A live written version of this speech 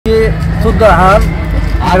शुद्ध आहार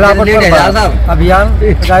अभियान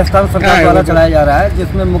राजस्थान सरकार द्वारा चलाया जा रहा है,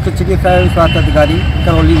 जिसमें मुख्य चिकित्सा एवं स्वास्थ्य अधिकारी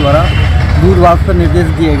करौली द्वारा दूरभाष पर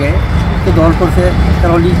निर्देश दिए गए कि धौलपुर से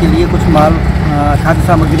करौली के लिए कुछ माल खाद्य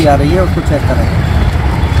सामग्री आ रही है, उसको चेक करें।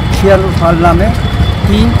 शेयर फालना में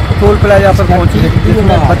 3 टोल प्लाजा पर पहुंची,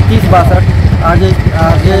 जिसमें 3262 आगे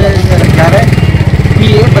 11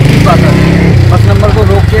 PA 3262 बस नंबर को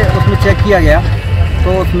रोक के उसमें चेक किया गया,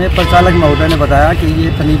 तो उसमें परिचालक महोदय ने बताया कि ये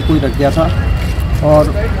पनीर कोई रख गया था और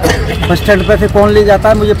बस स्टैंड पर से कौन ले जाता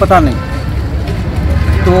है मुझे पता नहीं।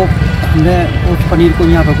 तो हमने उस पनीर को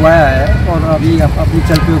यहाँ रुकवाया है और अभी अपनी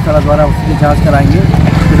चल प्रयोगशाला द्वारा उसकी जांच कराएंगे,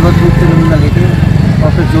 विधिवत रूप से नमूना लेके,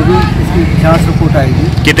 और फिर जो भी इसकी जांच रिपोर्ट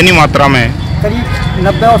आएगी। कितनी मात्रा में? करीब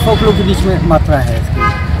 90 और 100 किलो के बीच में मात्रा है इसकी।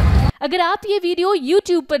 अगर आप ये वीडियो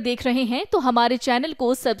YouTube पर देख रहे हैं तो हमारे चैनल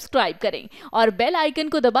को सब्सक्राइब करें और बेल आइकन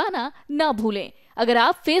को दबाना ना भूलें। अगर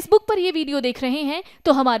आप Facebook पर ये वीडियो देख रहे हैं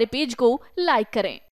तो हमारे पेज को लाइक करें।